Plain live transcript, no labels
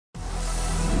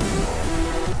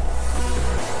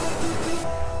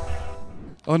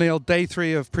Oniel, day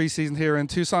 3 of preseason here in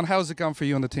Tucson. How's it gone for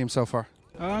you and the team so far?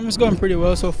 It's going pretty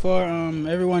well so far.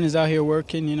 Everyone is out here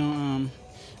working,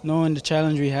 knowing the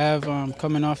challenge we have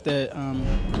coming off that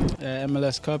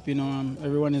MLS Cup.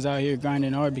 Everyone is out here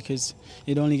grinding hard because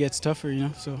it only gets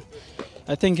tougher. So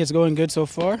I think it's going good so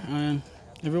far.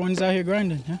 Everyone is out here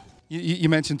grinding. Yeah. You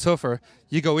mentioned tougher.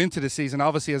 You go into the season,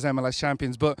 obviously, as MLS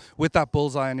champions, but with that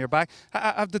bullseye on your back.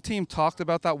 Have the team talked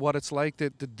about that, what it's like, the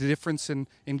difference in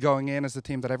going in as the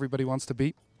team that everybody wants to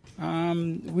beat?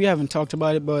 We haven't talked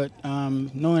about it, but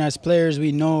knowing as players,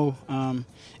 we know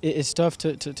it's tough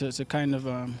to kind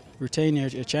of retain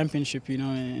your championship,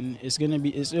 and it's going to be,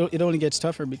 it only gets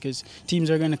tougher because teams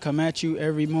are going to come at you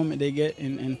every moment they get,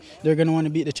 and they're going to want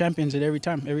to beat the champions at every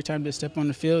time. Every time they step on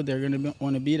the field, they're going to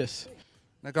want to beat us.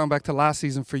 Now, going back to last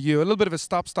season for you, a little bit of a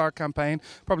stop-start campaign,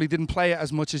 probably didn't play it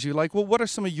as much as you like. Well, what are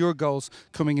some of your goals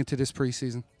coming into this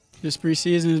preseason? This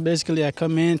preseason is basically I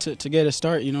come in to get a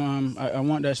start. I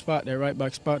want that spot, that right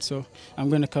back spot. So I'm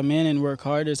going to come in and work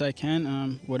hard as I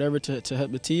can, whatever to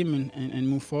help the team and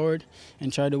move forward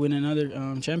and try to win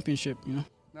another championship.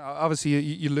 Now, obviously,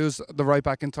 you lose the right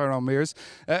back in Tyrone Mears.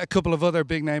 A couple of other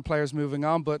big name players moving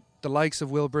on, but the likes of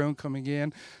Will Brown coming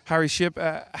in, Harry Shipp.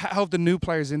 How have the new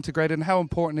players integrated, and how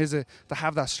important is it to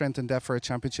have that strength and depth for a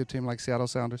championship team like Seattle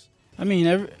Sounders? I mean,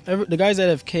 the guys that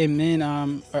have came in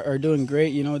are doing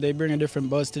great. They bring a different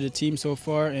buzz to the team so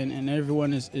far, and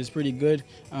everyone is pretty good.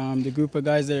 The group of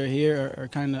guys that are here are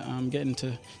kind of getting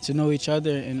to know each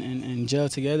other and gel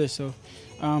together. So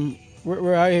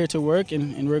we're out here to work,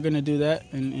 and we're going to do that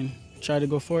and try to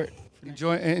go for it.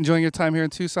 Enjoying your time here in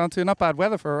Tucson too. Not bad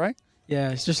weather for it, right?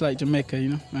 Yeah, it's just like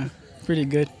Jamaica, pretty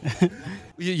good.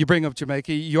 You bring up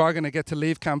Jamaica. You are going to get to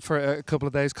leave camp for a couple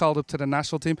of days, called up to the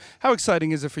national team. How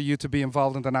exciting is it for you to be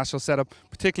involved in the national setup,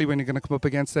 particularly when you're going to come up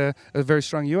against a very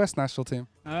strong U.S. national team?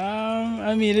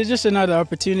 I mean, it's just another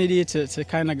opportunity to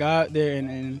kind of go out there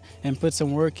and put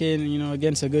some work in,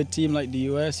 against a good team like the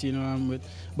U.S., with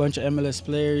a bunch of MLS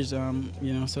players,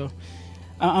 so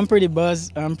I'm pretty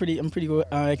buzzed. I'm pretty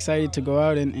excited to go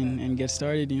out and get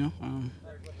started,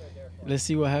 Let's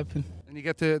see what happens. And you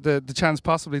get the chance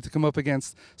possibly to come up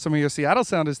against some of your Seattle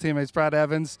Sounders teammates, Brad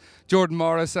Evans, Jordan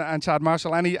Morris and Chad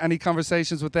Marshall. Any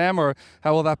conversations with them, or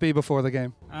how will that be before the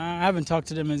game? I haven't talked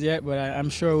to them as yet, but I'm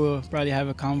sure we'll probably have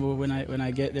a convo when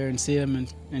I get there and see them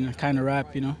and kind of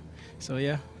rap, So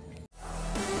yeah.